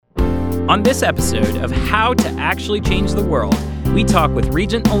On this episode of How to Actually Change the World, we talk with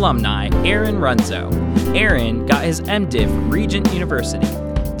Regent alumni Aaron Runzo. Aaron got his MDiv from Regent University.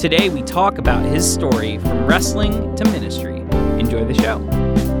 Today we talk about his story from wrestling to ministry. Enjoy the show.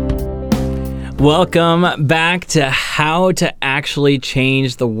 Welcome back to How to Actually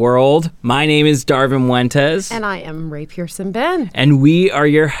Change the World. My name is Darvin Wentes. And I am Ray Pearson Ben. And we are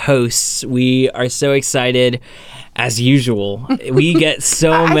your hosts. We are so excited. As usual, we get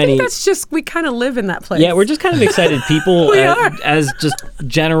so many. I think that's just, we kind of live in that place. Yeah, we're just kind of excited. People, as just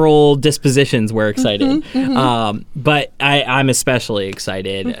general dispositions, we're excited. But I'm especially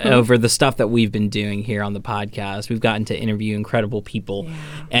excited over the stuff that we've been doing here on the podcast. We've gotten to interview incredible people,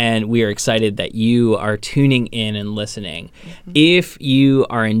 and we are excited that you are tuning in and listening. If you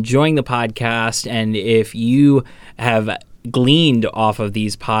are enjoying the podcast, and if you have gleaned off of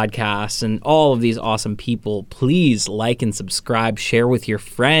these podcasts and all of these awesome people, please like and subscribe, share with your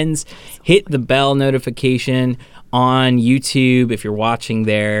friends, hit the bell notification on YouTube if you're watching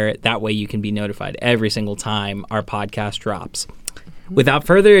there. That way you can be notified every single time our podcast drops. Without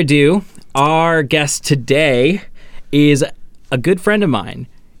further ado, our guest today is a good friend of mine,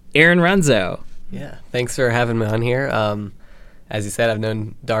 Aaron Runzo. Yeah, thanks for having me on here. As you said, I've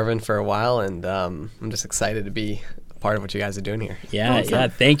known Darvin for a while, and I'm just excited to be part of what you guys are doing here. Yeah,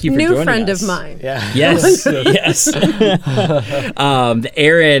 thank you for joining us. New friend of mine. Yeah. Yes, yes.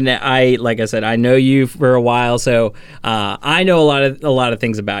 Aaron, like I said, I know you for a while, so I know a lot of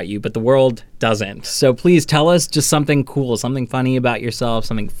things about you, but the world doesn't. So please tell us just something cool, something funny about yourself,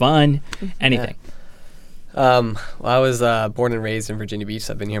 something fun, anything. Well, I was born and raised in Virginia Beach.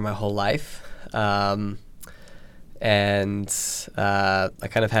 So I've been here my whole life, and I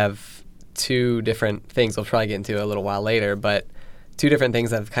kind of have two different things we'll probably get into a little while later, but two different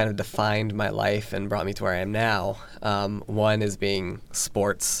things that have kind of defined my life and brought me to where I am now. One is being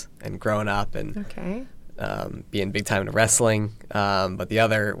sports and growing up and being big time into wrestling, but the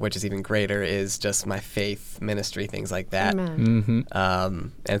other, which is even greater, is just my faith, ministry, things like that. Amen.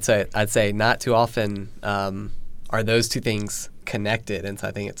 And so I'd say not too often are those two things connected, and so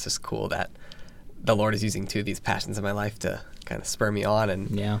I think it's just cool that the Lord is using two of these passions in my life to kind of spur me on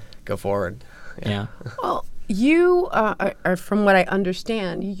and go forward. Yeah. Well, you are, from what I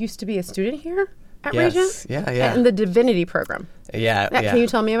understand, you used to be a student here at Regent? Yeah. In the divinity program. Yeah. Can you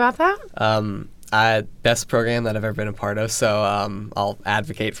tell me about that? Best program that I've ever been a part of, so I'll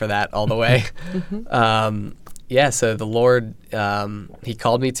advocate for that all the way. So the Lord, he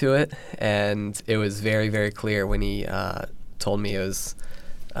called me to it, and it was very, very clear when he told me it was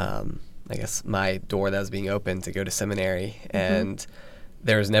I guess my door that was being opened to go to seminary, and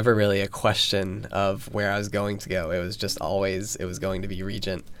there was never really a question of where I was going to go. It was just always, it was going to be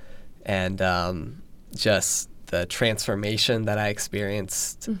Regent, and just the transformation that I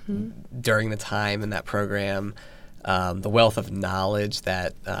experienced during the time in that program, the wealth of knowledge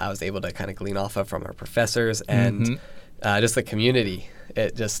that I was able to kind of glean off of from our professors, and just the community.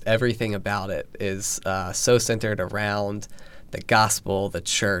 It just, everything about it is so centered around the gospel, the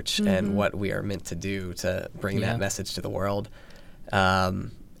church, and what we are meant to do to bring that message to the world.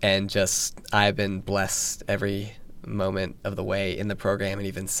 And just, I've been blessed every moment of the way in the program, and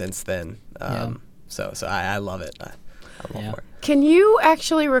even since then. So I love it. I'm all for it. Can you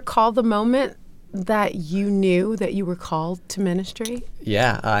actually recall the moment that you knew that you were called to ministry?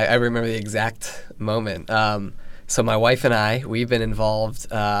 Yeah, I remember the exact moment. So my wife and I, we've been involved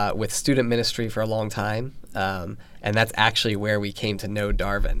with student ministry for a long time. And that's actually where we came to know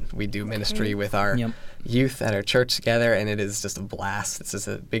Darvin. We do ministry with our youth at our church together, and it is just a blast. It's just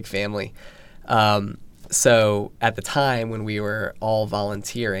a big family. So at the time when we were all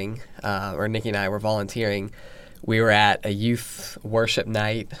volunteering, or Nikki and I were volunteering, we were at a youth worship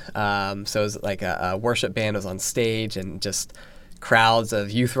night. So it was like a worship band was on stage, and just crowds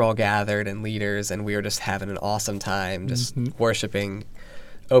of youth were all gathered and leaders, and we were just having an awesome time, just worshiping,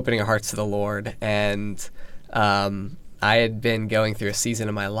 opening our hearts to the Lord. And I had been going through a season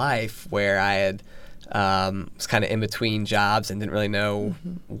of my life where I had was kind of in between jobs and didn't really know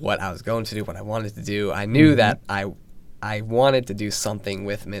what I was going to do, what I wanted to do. I knew that I wanted to do something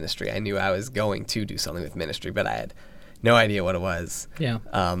with ministry. I knew I was going to do something with ministry, but I had no idea what it was.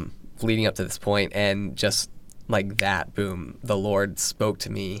 Leading up to this point, and just like that, boom, the Lord spoke to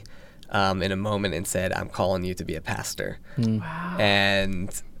me in a moment and said, "I'm calling you to be a pastor." Wow.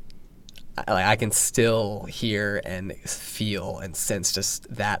 And I can still hear and feel and sense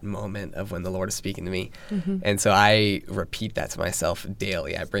just that moment of when the Lord is speaking to me. And so I repeat that to myself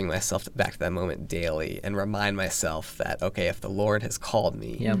daily. I bring myself back to that moment daily and remind myself that, okay, if the Lord has called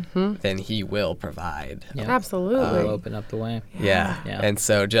me, then he will provide. Absolutely. Will open up the way. Yeah. And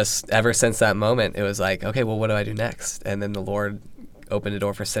so just ever since that moment, it was like, okay, well, what do I do next? And then the Lord opened a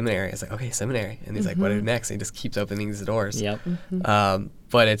door for seminary. I was like, okay, seminary. And he's like, what do I do next? And he just keeps opening these doors.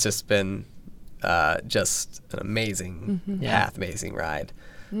 But it's just been just an amazing path, amazing ride.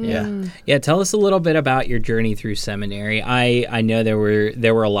 Yeah. Tell us a little bit about your journey through seminary. I know there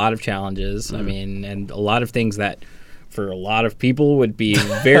were a lot of challenges. I mean, and a lot of things that for a lot of people would be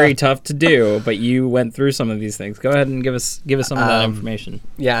very tough to do, but you went through some of these things. Go ahead and give us some of that information.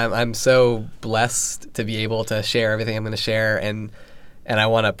 Yeah, I'm so blessed to be able to share everything I'm going to share, and I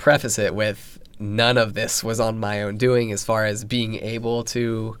want to preface it with none of this was on my own doing as far as being able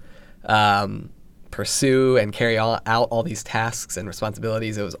to pursue and carry out all these tasks and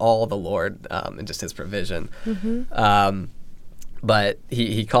responsibilities. It was all the Lord and just his provision. But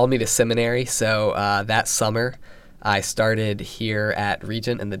he called me to seminary, so that summer I started here at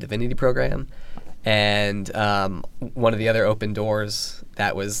Regent in the divinity program. And one of the other open doors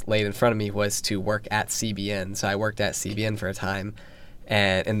that was laid in front of me was to work at CBN. So I worked at CBN for a time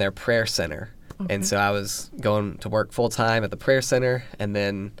and in their prayer center. And so I was going to work full-time at the prayer center and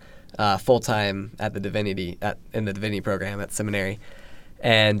then full-time at the in the divinity program at seminary.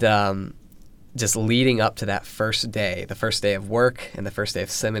 And just leading up to that first day, the first day of work and the first day of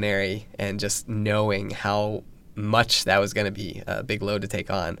seminary, and just knowing how much that was going to be a big load to take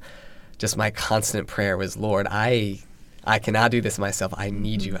on, just my constant prayer was, Lord, I cannot do this myself. I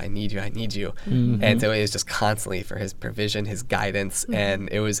need you. I need you. I need you. And so it was just constantly for his provision, his guidance. And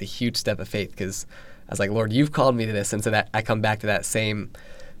it was a huge step of faith because I was like, Lord, you've called me to this. And so that I come back to that same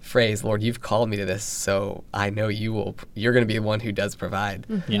phrase, Lord, you've called me to this. So I know you're going to be the one who does provide.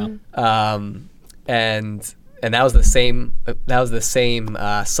 And that was the same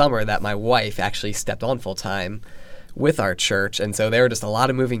summer that my wife actually stepped on full time with our church. And so there were just a lot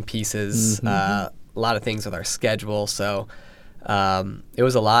of moving pieces, a lot of things with our schedule. So it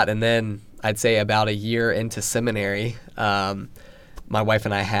was a lot. And then I'd say about a year into seminary, my wife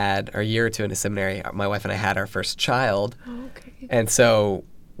and I had, or a year or two into seminary, my wife and I had our first child. And so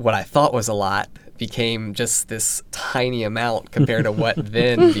what I thought was a lot became just this tiny amount compared to what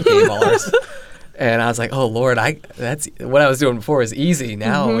then became ours. And I was like, oh, Lord, that's what I was doing before is easy.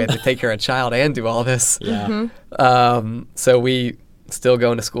 Now we have to take care of a child and do all this. So we still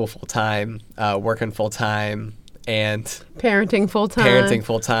going to school full time, working full time, and parenting full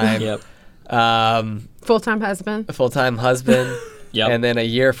time. Full-time husband. Full-time husband. And then a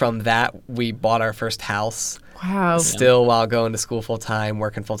year from that, we bought our first house. Wow. Still while going to school full time,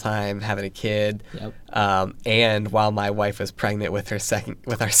 working full time, having a kid. And while my wife was pregnant with our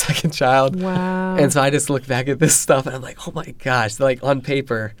second child. Wow. And so I just look back at this stuff and I'm like, oh my gosh, like on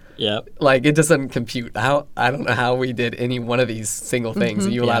paper, like it doesn't compute. I don't know how we did any one of these single things.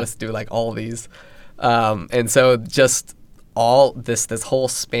 You allowed us to do like all these. And so just all this whole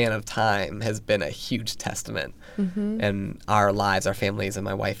span of time has been a huge testament in our lives, our families, and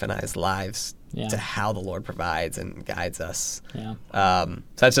my wife and I's lives to how the Lord provides and guides us. So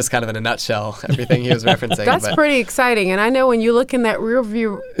that's just kind of in a nutshell everything he was referencing. That's pretty exciting. And I know when you look in that rear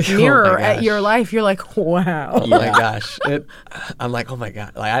view mirror at your life, you're like, wow. Oh my gosh. I'm like, oh my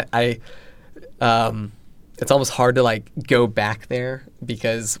God. Like it's almost hard to like go back there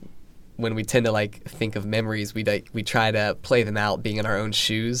because when we tend to like think of memories, we try to play them out being in our own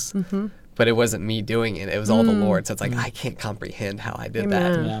shoes. But it wasn't me doing it. It was all the Lord. So it's like, I can't comprehend how I did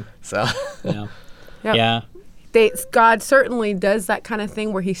that. So, God certainly does that kind of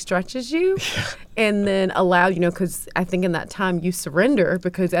thing where he stretches you and then allow, because I think in that time you surrender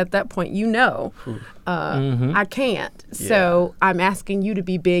because at that point, I can't. So I'm asking you to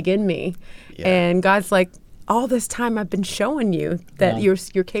be big in me. And God's like, all this time I've been showing you that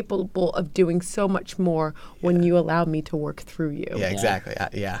you're capable of doing so much more when you allow me to work through you. Exactly.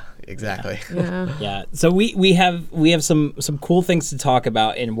 Exactly. So we have some cool things to talk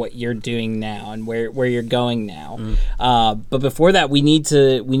about in what you're doing now and where you're going now. But before that, we need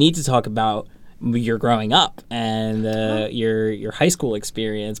to talk about your growing up and your high school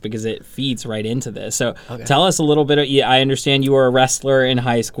experience because it feeds right into this. So tell us a little bit. I understand you were a wrestler in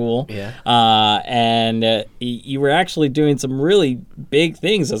high school. And you were actually doing some really big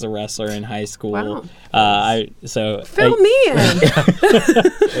things as a wrestler in high school. Wow. Fill me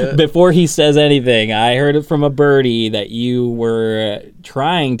in. Before he says anything, I heard it from a birdie that you were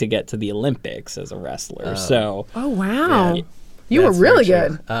trying to get to the Olympics as a wrestler. Oh wow. You were really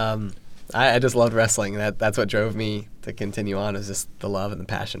good. I just loved wrestling. That's what drove me to continue on, is just the love and the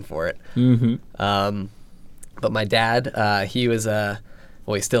passion for it. But my dad, he was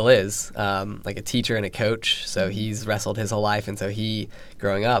well, he still is, like a teacher and a coach. So he's wrestled his whole life. And so he,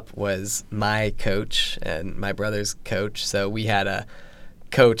 growing up, was my coach and my brother's coach. So we had a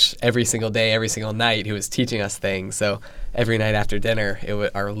coach every single day, every single night, who was teaching us things. So every night after dinner,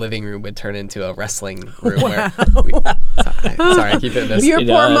 our living room would turn into a wrestling room. Where sorry, I keep hitting this. Your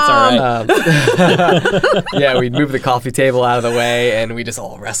poor mom. Yeah, we'd move the coffee table out of the way, and we just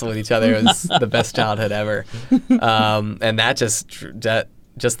all wrestle with each other. It was the best childhood ever. And that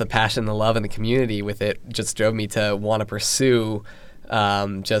just the passion, the love, and the community with it just drove me to want to pursue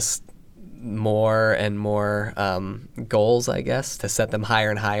just more and more goals, I guess, to set them higher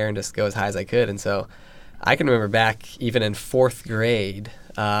and higher and just go as high as I could. And so I can remember back even in 4th grade,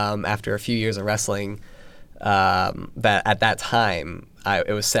 after a few years of wrestling, that at that time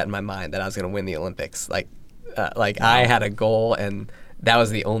it was set in my mind that I was going to win the Olympics. Like I had a goal, and that was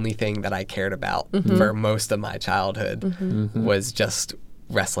the only thing that I cared about for most of my childhood, was just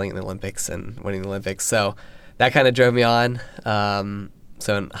wrestling in the Olympics and winning the Olympics. So that kind of drove me on.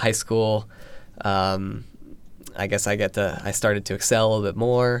 So in high school, I guess I started to excel a little bit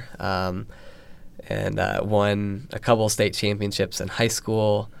more, and won a couple of state championships in high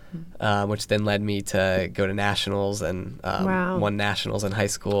school, which then led me to go to nationals, and won nationals in high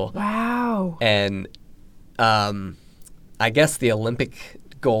school. Wow. And I guess the Olympic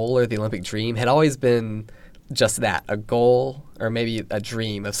goal or the Olympic dream had always been just that, a goal or maybe a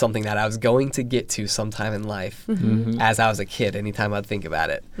dream of something that I was going to get to sometime in life as I was a kid, anytime I'd think about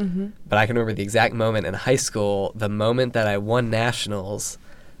it. But I can remember the exact moment in high school, the moment that I won nationals,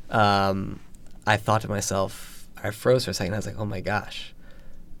 I thought to myself, I froze for a second. I was like, oh my gosh,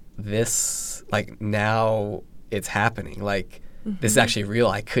 this, like, now it's happening. Like, this is actually real.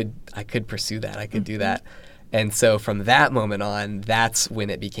 I could pursue that. I could do that. And so from that moment on, that's when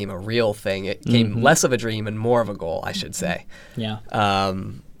it became a real thing. It became less of a dream and more of a goal, I should say. Yeah.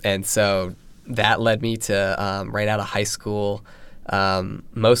 And so that led me to, right out of high school,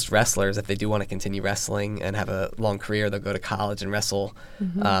 most wrestlers, if they do want to continue wrestling and have a long career, they'll go to college and wrestle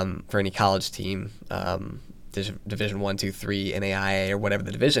for any college team, Division 1, 2, 3, NAIA, or whatever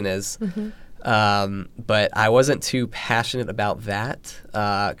the division is. But I wasn't too passionate about that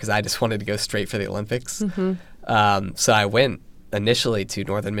because I just wanted to go straight for the Olympics. So I went initially to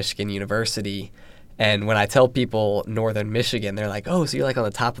Northern Michigan University, and when I tell people Northern Michigan, they're like, oh, so you're like on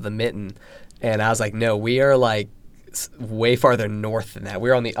the top of the mitten. And I was like, no, we are like way farther north than that.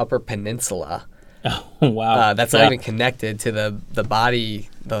 We're on the Upper Peninsula. Oh, wow. That's not even connected to the body,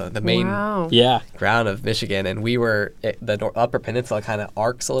 the main ground of Michigan. And we were, the Upper Peninsula kind of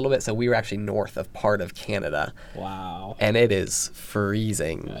arcs a little bit, so we were actually north of part of Canada. Wow. And it is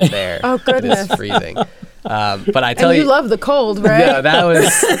freezing there. Oh, goodness. It is freezing. But I tell you love the cold, right? Yeah,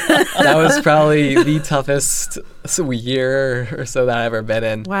 that was probably the toughest year or so that I've ever been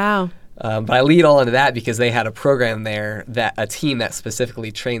in. Wow. But I lead all into that because they had a program there, a team that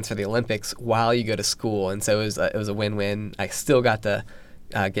specifically trains for the Olympics while you go to school, and so it was a win-win. I still got to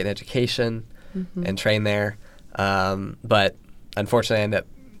get an education and train there, but unfortunately I ended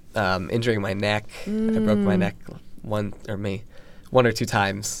up injuring my neck. I broke my neck one or two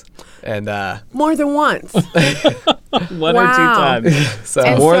times, and more than once. One or two times. So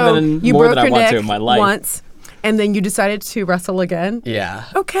and more so than you more broke than I your want neck to in my life. Once. And then you decided to wrestle again? Yeah.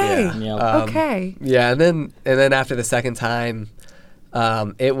 Okay. Yeah. Okay. Yeah, and then after the second time,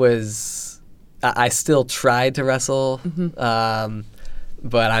 it was I still tried to wrestle,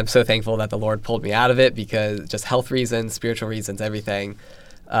 but I'm so thankful that the Lord pulled me out of it because just health reasons, spiritual reasons, everything.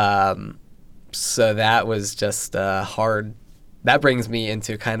 So that was just hard. That brings me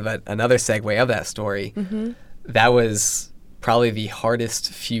into kind of another segue of that story. That was probably the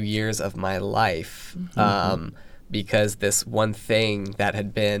hardest few years of my life because this one thing that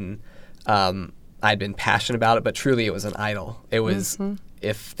had been, I'd been passionate about it, but truly it was an idol. It was,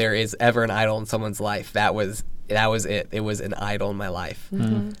 if there is ever an idol in someone's life, that was it. It was an idol in my life.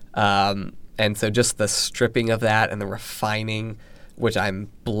 And so just the stripping of that and the refining, which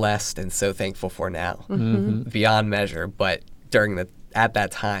I'm blessed and so thankful for now, beyond measure. But at that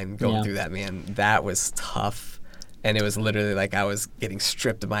time, going through that, man, that was tough. And it was literally like I was getting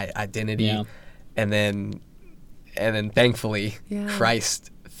stripped of my identity, and then thankfully Christ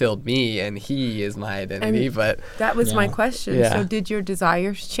filled me, and He is my identity. But that was my question. Yeah. So did your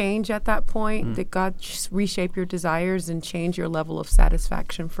desires change at that point? Did God reshape your desires and change your level of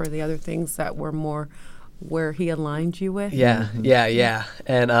satisfaction for the other things that were more where He aligned you with? Yeah.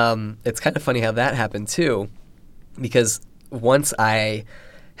 And it's kind of funny how that happened too, because once I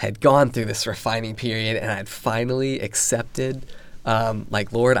had gone through this refining period, and I'd finally accepted,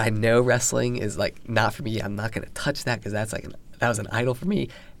 like, Lord, I know wrestling is like not for me. I'm not going to touch that because that's like that was an idol for me.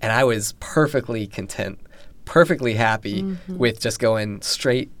 And I was perfectly content, perfectly happy with just going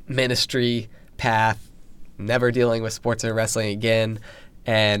straight ministry path, never dealing with sports or wrestling again.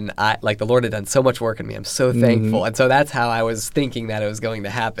 And I, like, the Lord had done so much work in me. I'm so thankful. And so that's how I was thinking that it was going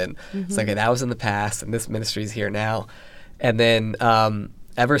to happen. It's like, okay, that was in the past, and this ministry is here now. And then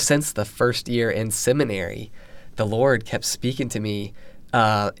ever since the first year in seminary, the Lord kept speaking to me,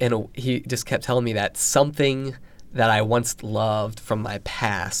 and he just kept telling me that something that I once loved from my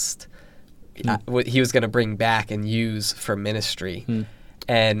past, he was going to bring back and use for ministry.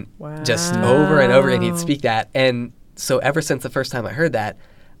 And just over and over, and he'd speak that. And so ever since the first time I heard that,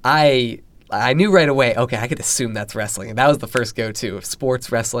 I knew right away, okay, I could assume that's wrestling. And that was the first go-to of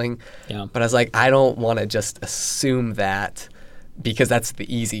sports wrestling. Yeah. But I was like, I don't want to just assume that because that's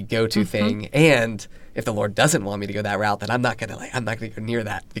the easy go-to thing. And if the Lord doesn't want me to go that route, then I'm not gonna go near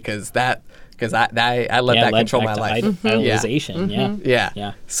that because I let that control my life. Idolization.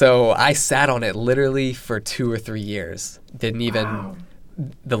 Yeah. So I sat on it literally for 2 or 3 years. Didn't even.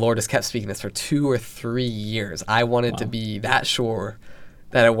 The Lord just kept speaking this for 2 or 3 years. I wanted to be that sure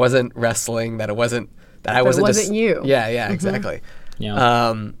that it wasn't wrestling, that I wasn't just you. Yeah, exactly.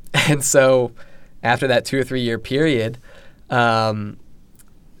 Yeah. And so after that 2 or 3 year period, I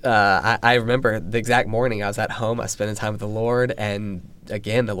remember the exact morning I was at home, I was spending time with the Lord, and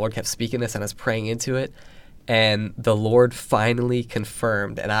again, the Lord kept speaking this, and I was praying into it, and the Lord finally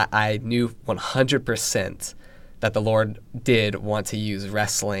confirmed, and I knew 100% that the Lord did want to use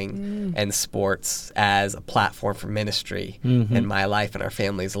wrestling and sports as a platform for ministry in my life and our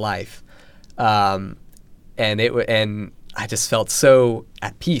family's life. And I just felt so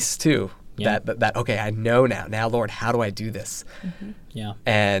at peace too. Yeah. That okay, I know now. Now, Lord, how do I do this? Yeah.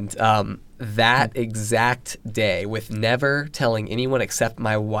 And that exact day, with never telling anyone except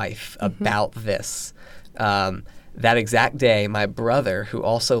my wife about this, that exact day, my brother, who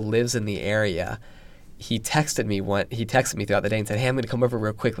also lives in the area, he texted me throughout the day and said, hey, I'm going to come over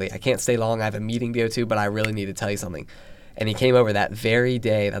real quickly. I can't stay long. I have a meeting to go to, but I really need to tell you something. And he came over that very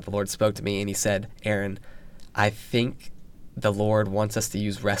day that the Lord spoke to me, and he said, Aaron, I think the Lord wants us to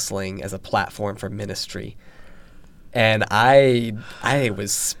use wrestling as a platform for ministry. And I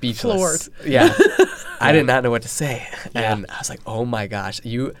was speechless. Floored. Yeah. I did not know what to say. And I was like, oh my gosh,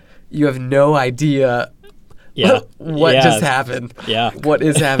 you have no idea what just happened. Yeah. What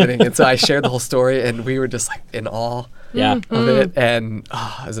is happening? And so I shared the whole story, and we were just like in awe of it. And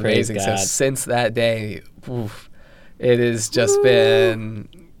it was amazing. So since that day, it has just been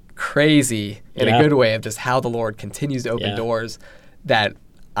crazy in a good way of just how the Lord continues to open doors that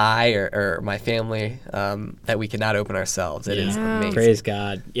I or my family that we cannot open ourselves. It is amazing. Praise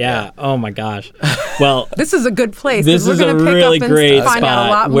God. Yeah. Oh my gosh. Well, this is a good place. This is a really great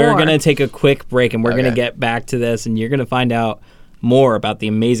spot. We're going to take a quick break, and we're going to get back to this, and you're going to find out more about the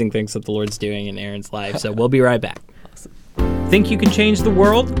amazing things that the Lord's doing in Aaron's life. So we'll be right back. Awesome. Think you can change the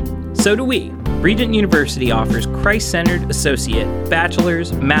world? So do we. Regent University offers Christ-centered associate,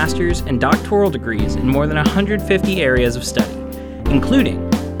 bachelor's, master's, and doctoral degrees in more than 150 areas of study, including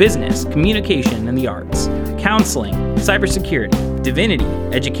business, communication, and the arts, counseling, cybersecurity, divinity,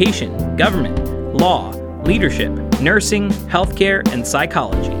 education, government, law, leadership, nursing, healthcare, and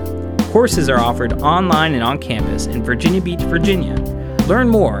psychology. Courses are offered online and on campus in Virginia Beach, Virginia. Learn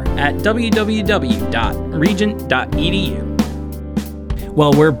more at www.regent.edu.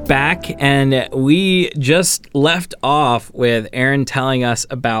 Well, we're back, and we just left off with Aaron telling us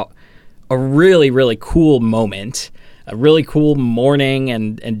about a really, really cool moment, a really cool morning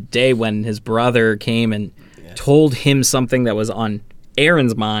and day when his brother came and told him something that was on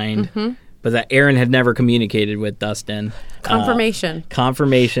Aaron's mind, but that Aaron had never communicated with Dustin.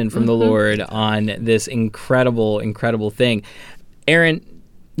 Confirmation from the Lord on this incredible, incredible thing. Aaron,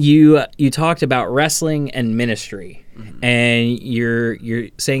 you talked about wrestling and ministry, and you're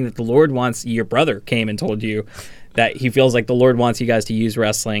saying that the Lord wants, your brother came and told you that he feels like the Lord wants you guys to use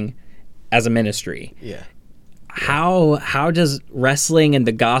wrestling as a ministry. Yeah. How does wrestling and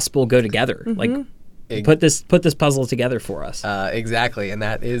the gospel go together? Like, put this puzzle together for us. Exactly, and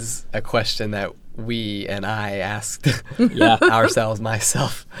that is a question that we and I asked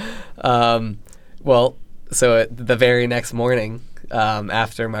myself. Well, so the very next morning,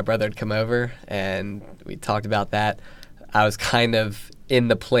 after my brother had come over and we talked about that, I was kind of in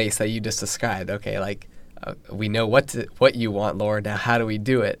the place that you just described. Okay, like we know what you want, Lord. Now, how do we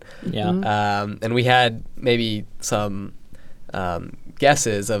do it? Yeah. And we had maybe some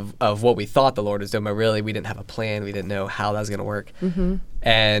guesses of what we thought the Lord was doing, but really we didn't have a plan. We didn't know how that was going to work.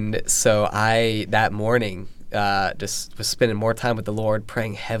 And so that morning, just was spending more time with the Lord,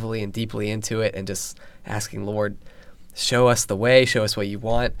 praying heavily and deeply into it, and just asking, Lord, show us the way, show us what you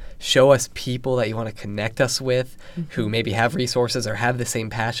want, show us people that you want to connect us with who maybe have resources or have the same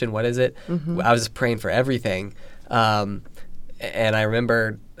passion. What is it? I was just praying for everything. And I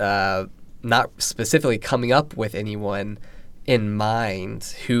remember not specifically coming up with anyone in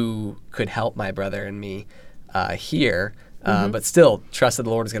mind who could help my brother and me here, but still trusted the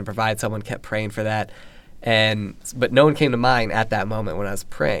Lord was going to provide someone, kept praying for that. But no one came to mind at that moment when I was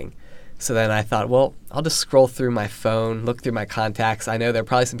praying. So then I thought, well, I'll just scroll through my phone, look through my contacts. I know there are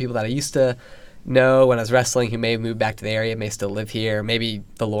probably some people that I used to know when I was wrestling who may have moved back to the area, may still live here. Maybe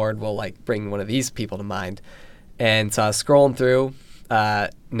the Lord will bring one of these people to mind. And so I was scrolling through.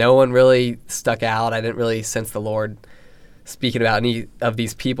 No one really stuck out. I didn't really sense the Lord speaking about any of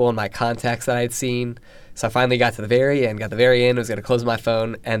these people in my contacts that I had seen. So I finally got to the very end, was going to close my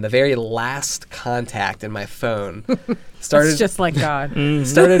phone, and the very last contact in my phone started... It's just like God.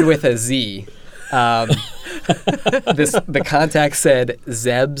 Started with a Z. The contact said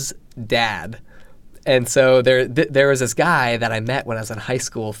Zeb's dad. And so there was this guy that I met when I was in high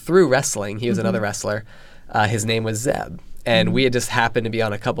school through wrestling. He was another wrestler. His name was Zeb. And we had just happened to be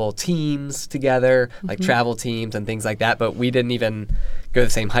on a couple of teams together, like travel teams and things like that. But we didn't even go to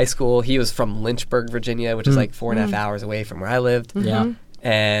the same high school. He was from Lynchburg, Virginia, which is like 4.5 hours away from where I lived. Yeah.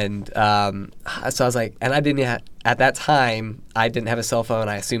 And so I was like, and at that time, I didn't have a cell phone.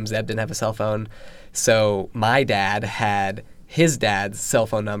 I assumed Zeb didn't have a cell phone. So my dad had his dad's cell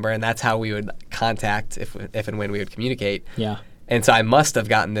phone number, and that's how we would contact if and when we would communicate. Yeah. And so I must have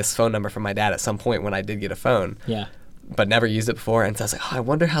gotten this phone number from my dad at some point when I did get a phone. Yeah. But never used it before. And so I was like, I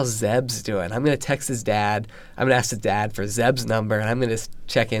wonder how Zeb's doing. I'm going to text his dad. I'm going to ask his dad for Zeb's number, and I'm going to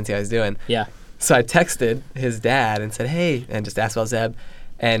check in, see how he's doing. Yeah. So I texted his dad and said, hey, and just asked about Zeb.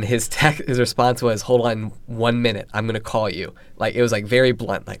 And his response was, hold on 1 minute. I'm going to call you. It was very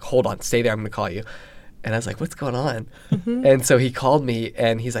blunt, hold on, stay there. I'm going to call you. And I was like, what's going on? And so he called me,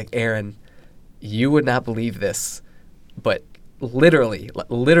 and he's like, Aaron, you would not believe this, but literally,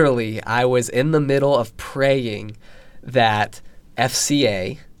 I was in the middle of praying that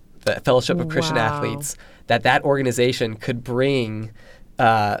FCA, the Fellowship of Christian Athletes, that organization could bring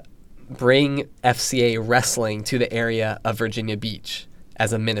FCA wrestling to the area of Virginia Beach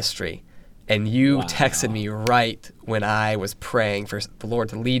as a ministry. And you texted me right when I was praying for the Lord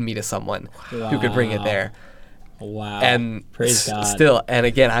to lead me to someone who could bring it there. Wow. And praise God. Still, and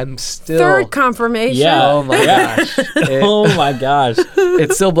again, I'm still... Third confirmation. Yeah. Oh my gosh. Oh my gosh.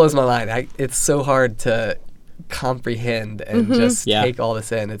 It still blows my mind. It's so hard to comprehend and just take all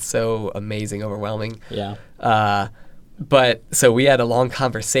this in. It's so amazing, overwhelming. Yeah. But so we had a long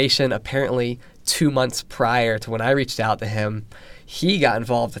conversation. Apparently 2 months prior to when I reached out to him, he got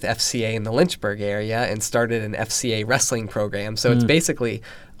involved with FCA in the Lynchburg area and started an FCA wrestling program. So it's basically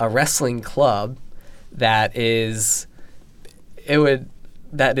a wrestling club that is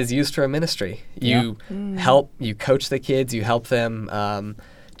used for a ministry. You you coach the kids, you help them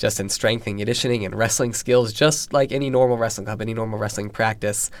just in strength and conditioning and wrestling skills, just like any normal wrestling club, any normal wrestling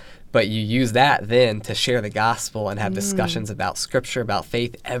practice. But you use that then to share the gospel and have discussions about scripture, about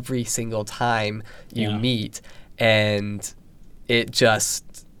faith every single time you meet. And it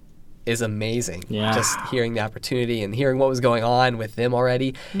just is amazing. Yeah. Just hearing the opportunity and hearing what was going on with them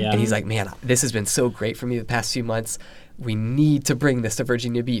already. Yeah. And he's like, man, this has been so great for me the past few months. We need to bring this to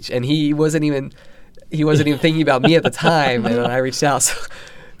Virginia Beach. And he wasn't even thinking about me at the time. And when I reached out,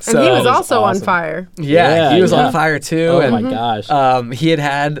 and he was also awesome. On fire. Yeah, he was on fire too. Oh my gosh. He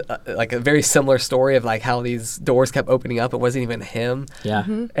had a very similar story of how these doors kept opening up. It wasn't even him. Yeah.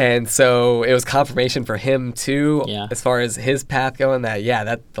 And so it was confirmation for him too, as far as his path going,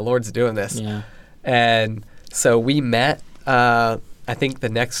 that the Lord's doing this. Yeah. And so we met, I think the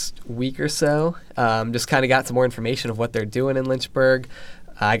next week or so, just kind of got some more information of what they're doing in Lynchburg.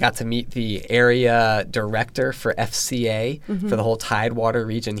 I got to meet the area director for FCA for the whole Tidewater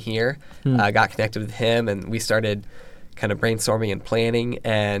region here. I got connected with him, and we started kind of brainstorming and planning.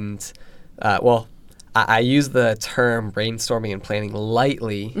 And, I use the term brainstorming and planning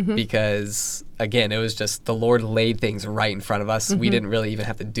lightly because, again, it was just the Lord laid things right in front of us. We didn't really even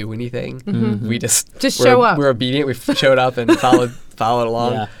have to do anything. We just show up. We're obedient. We showed up and followed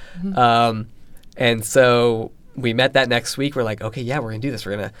along. Yeah. And so we met that next week. We're like, okay, yeah, we're going to do this.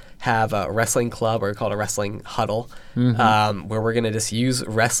 We're going to have a wrestling club, or we call it a wrestling huddle, where we're going to just use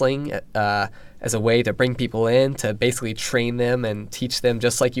wrestling as a way to bring people in, to basically train them and teach them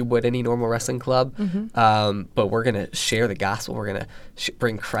just like you would any normal wrestling club. But we're going to share the gospel. We're going to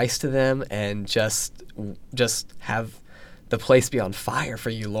bring Christ to them and just have the place be on fire for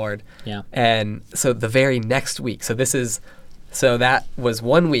you, Lord. Yeah. And so the very next week, so that was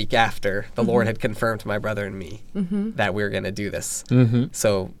 1 week after the Lord had confirmed to my brother and me that we were going to do this.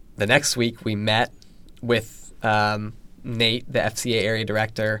 So the next week we met with Nate, the FCA area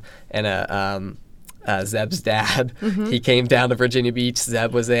director, and Zeb's dad. He came down to Virginia Beach.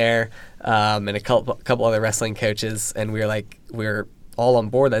 Zeb was there, and a couple other wrestling coaches, and we were all on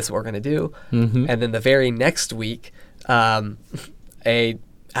board. That's what we're going to do. And then the very next week, out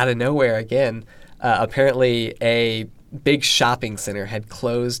of nowhere again, apparently a big shopping center had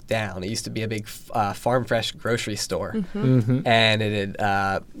closed down. It used to be a big Farm Fresh grocery store, and it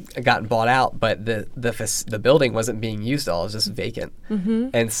had gotten bought out, but the building wasn't being used at all. It was just vacant.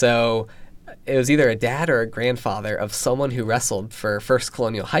 And so it was either a dad or a grandfather of someone who wrestled for First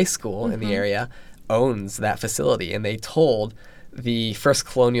Colonial High School in the area owns that facility, and they told the First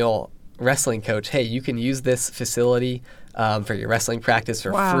Colonial wrestling coach, hey, you can use this facility for your wrestling practice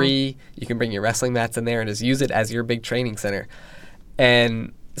for free. You can bring your wrestling mats in there and just use it as your big training center.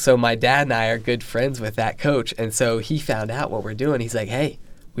 And so my dad and I are good friends with that coach, and so he found out what we're doing. He's like, hey,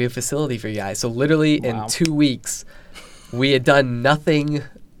 we have a facility for you guys. So literally in 2 weeks, we had done nothing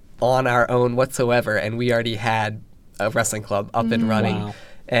on our own whatsoever, and we already had a wrestling club up and running.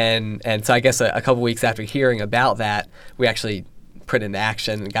 And so I guess a couple weeks after hearing about that, we actually put it into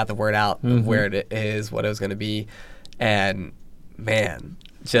action and got the word out of where it is, what it was going to be. And man,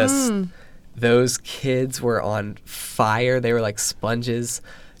 just those kids were on fire. They were like sponges,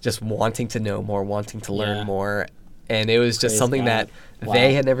 just wanting to know more, wanting to learn more. And it was just something that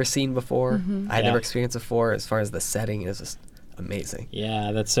they had never seen before. I had never experienced before. As far as the setting, it was just amazing.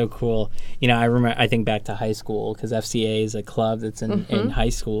 Yeah, that's so cool. You know, I think back to high school, because FCA is a club that's in high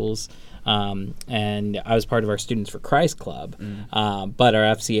schools. And I was part of our Students for Christ club, but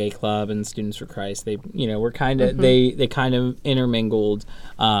our FCA club and Students for Christ, they, you know, were kind of, they kind of intermingled.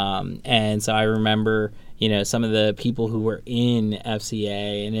 And so I remember, you know, some of the people who were in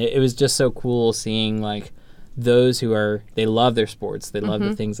FCA, and it was just so cool seeing like those who they love their sports, they love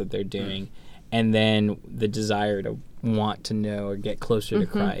the things that they're doing, and then the desire to want to know or get closer to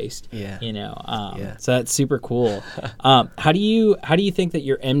Christ. You know, so that's super cool. How do you think that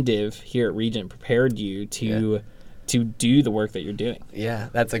your MDiv here at Regent prepared you to do the work that you're doing? Yeah,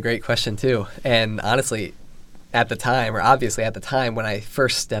 that's a great question too. And honestly, obviously at the time when I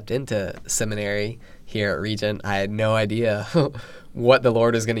first stepped into seminary here at Regent, I had no idea what the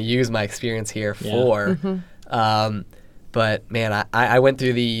Lord was going to use my experience here for. But man, I went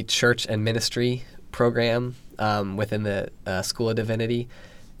through the church and ministry program within the School of Divinity,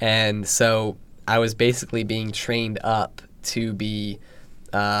 and so I was basically being trained up to be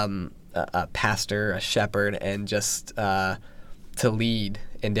a pastor, a shepherd, and just to lead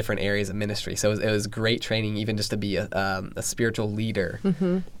in different areas of ministry. So it was great training, even just to be a spiritual leader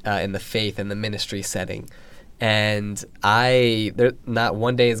in the faith and the ministry setting. And not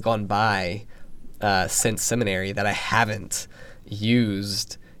one day has gone by since seminary that I haven't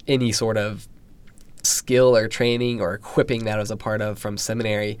used any sort of skill or training or equipping that I was a part of from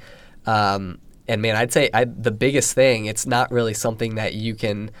seminary. And man, I'd say the biggest thing, it's not really something that you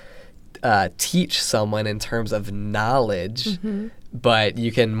can teach someone in terms of knowledge, but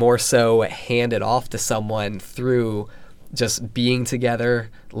you can more so hand it off to someone through just being together,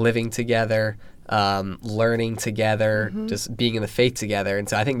 living together, learning together, just being in the faith together. And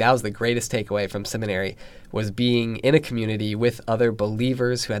so I think that was the greatest takeaway from seminary, was being in a community with other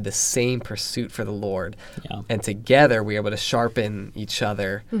believers who had the same pursuit for the Lord. And together we were able to sharpen each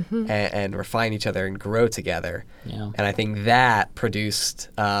other and refine each other and grow together. And I think that produced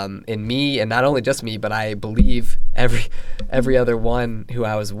in me, and not only just me, but I believe every other one who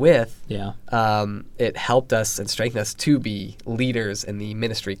I was with, it helped us and strengthened us to be leaders in the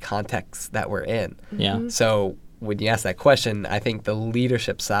ministry context that we're in. So when you ask that question, I think the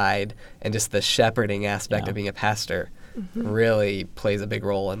leadership side and just the shepherding aspect of being a pastor really plays a big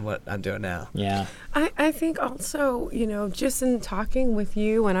role in what I'm doing now. I think also, you know, just in talking with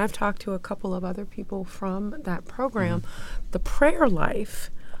you, and I've talked to a couple of other people from that program, the prayer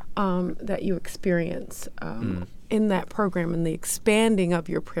life that you experience in that program and the expanding of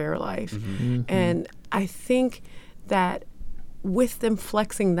your prayer life. And I think that with them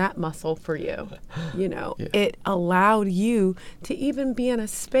flexing that muscle for you, it allowed you to even be in a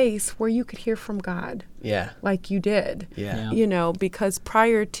space where you could hear from God. Yeah. Like you did. Yeah. Because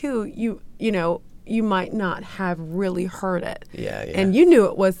prior to you might not have really heard it. Yeah. And you knew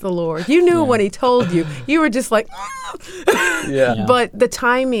it was the Lord. You knew when he told you. You were just like, Yeah. But the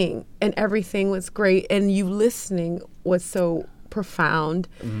timing and everything was great. And you listening was so profound.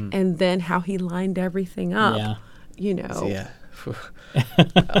 And then how he lined everything up, Yeah.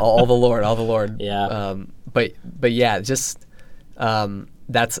 all the Lord. Yeah. But yeah, just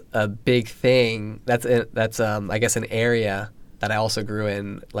that's a big thing. That's I guess an area that I also grew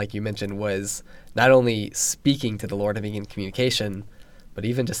in, like you mentioned, was not only speaking to the Lord and being in communication, but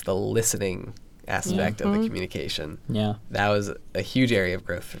even just the listening aspect of the communication. Yeah. That was a huge area of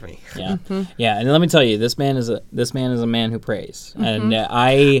growth for me. Yeah. Yeah. And let me tell you, this man is a man who prays. And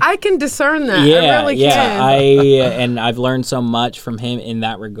I can discern that. Yeah, I really can. And I've learned so much from him in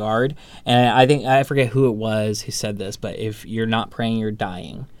that regard. And I think, I forget who it was who said this, but if you're not praying, you're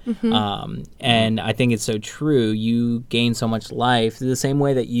dying. And I think it's so true. You gain so much life the same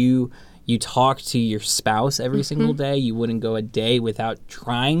way that you talk to your spouse every single day. You wouldn't go a day without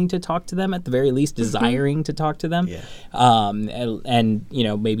trying to talk to them, at the very least desiring to talk to them. Yeah. And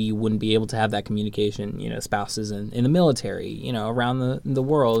maybe you wouldn't be able to have that communication, spouses in the military, around the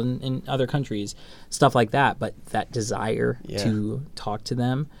world and in other countries, stuff like that. But that desire to talk to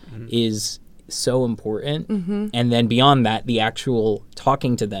them is so important. And then beyond that, the actual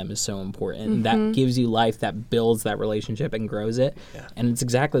talking to them is so important. That gives you life, that builds that relationship and grows it. And it's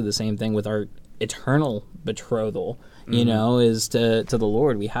exactly the same thing with our eternal betrothal, is to the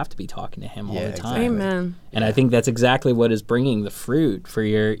Lord. We have to be talking to him all the time. Exactly. Amen. And I think that's exactly what is bringing the fruit for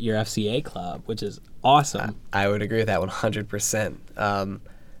your FCA club, which is awesome. I would agree with that 100%.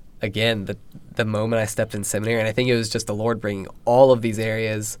 Again, the moment I stepped in seminary, and I think it was just the Lord bringing all of these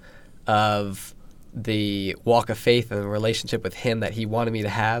areas of the walk of faith and the relationship with him that he wanted me to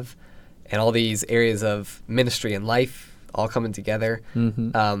have, and all these areas of ministry and life all coming together.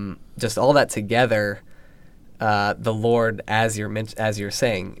 Just all that together, the Lord, as you're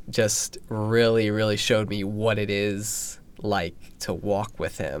saying, just really, really showed me what it is like to walk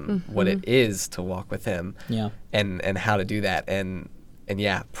with him, what it is to walk with him, and how to do that. And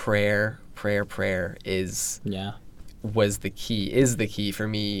prayer is is the key for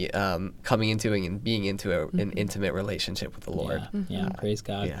me, coming into and being into an intimate relationship with the Lord. Praise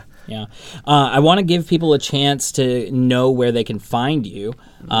God. I want to give people a chance to know where they can find you,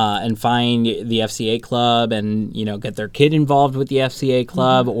 and find the FCA club, and get their kid involved with the FCA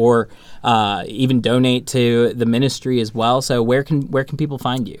club, or even donate to the ministry as well. So where can people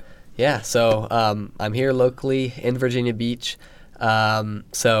find you? So I'm here locally in Virginia Beach.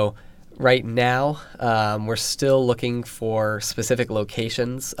 So right now, we're still looking for specific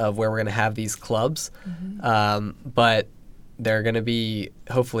locations of where we're going to have these clubs, but there are going to be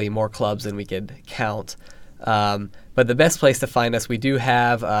hopefully more clubs than we could count. But the best place to find us, we do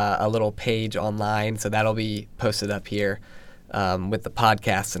have a little page online, so that'll be posted up here with the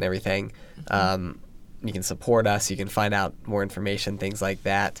podcasts and everything. You can support us, you can find out more information, things like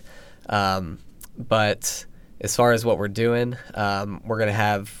that. But as far as what we're doing, we're going to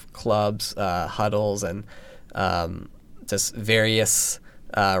have clubs, huddles, and just various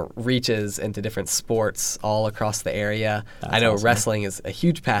reaches into different sports all across the area. That's I know awesome. Wrestling is a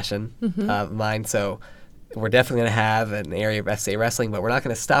huge passion of mine, so we're definitely going to have an area of FCA wrestling, but we're not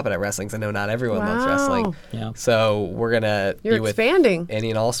going to stop it at wrestling, because I know not everyone loves wrestling. Yeah. So we're going to be with expanding. any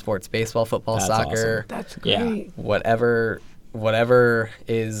and all sports, baseball, football, That's soccer, That's Yeah. great. whatever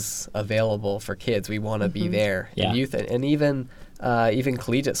is available for kids, we want to be there. Yeah. And youth, and even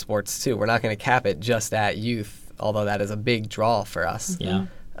collegiate sports too. We're not going to cap it just at youth, although that is a big draw for us. Yeah.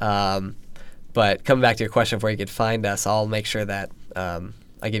 But coming back to your question of where you could find us, I'll make sure that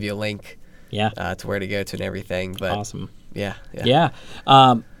I give you a link to where to go to and everything. But Awesome. Yeah.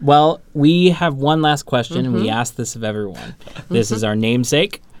 Well, we have one last question, and we ask this of everyone. This is our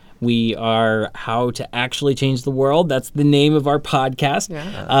namesake. We are How to Actually Change the World. That's the name of our podcast.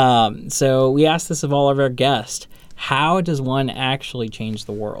 Yeah. So we ask this of all of our guests. How does one actually change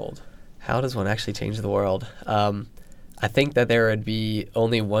the world? How does one actually change the world? I think that there would be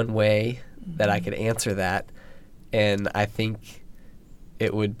only one way that I could answer that, and I think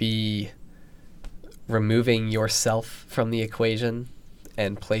it would be removing yourself from the equation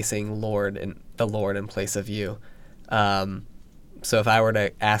and placing the Lord in place of you. So if I were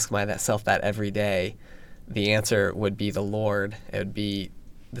to ask myself that every day, the answer would be the Lord. It would be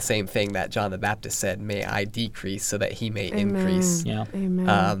the same thing that John the Baptist said, may I decrease so that he may increase. Yeah.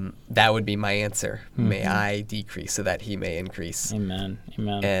 Amen. That would be my answer. May I decrease so that he may increase. Amen.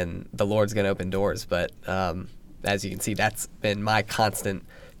 Amen. And the Lord's going to open doors. But as you can see, that's been my constant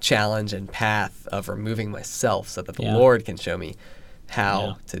challenge and path of removing myself so that the Lord can show me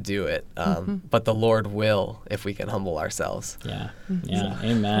how to do it. But the Lord will if we can humble ourselves. Yeah. Yeah.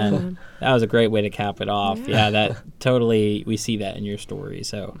 Amen. That was a great way to cap it off. Yeah, that totally, we see that in your story.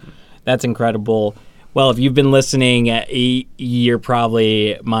 So that's incredible. Well, if you've been listening, you're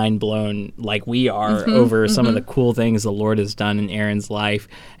probably mind blown like we are over some of the cool things the Lord has done in Aaron's life.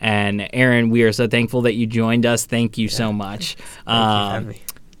 And Aaron, we are so thankful that you joined us. Thank you so much. Thank you for having me.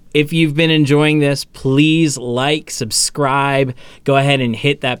 If you've been enjoying this, please like, subscribe, go ahead and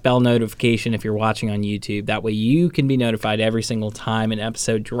hit that bell notification if you're watching on YouTube. That way you can be notified every single time an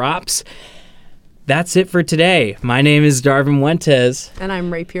episode drops. That's it for today. My name is Darvin Wentes. And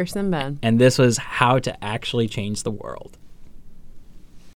I'm Ray Pearson Ben. And this was How to Actually Change the World.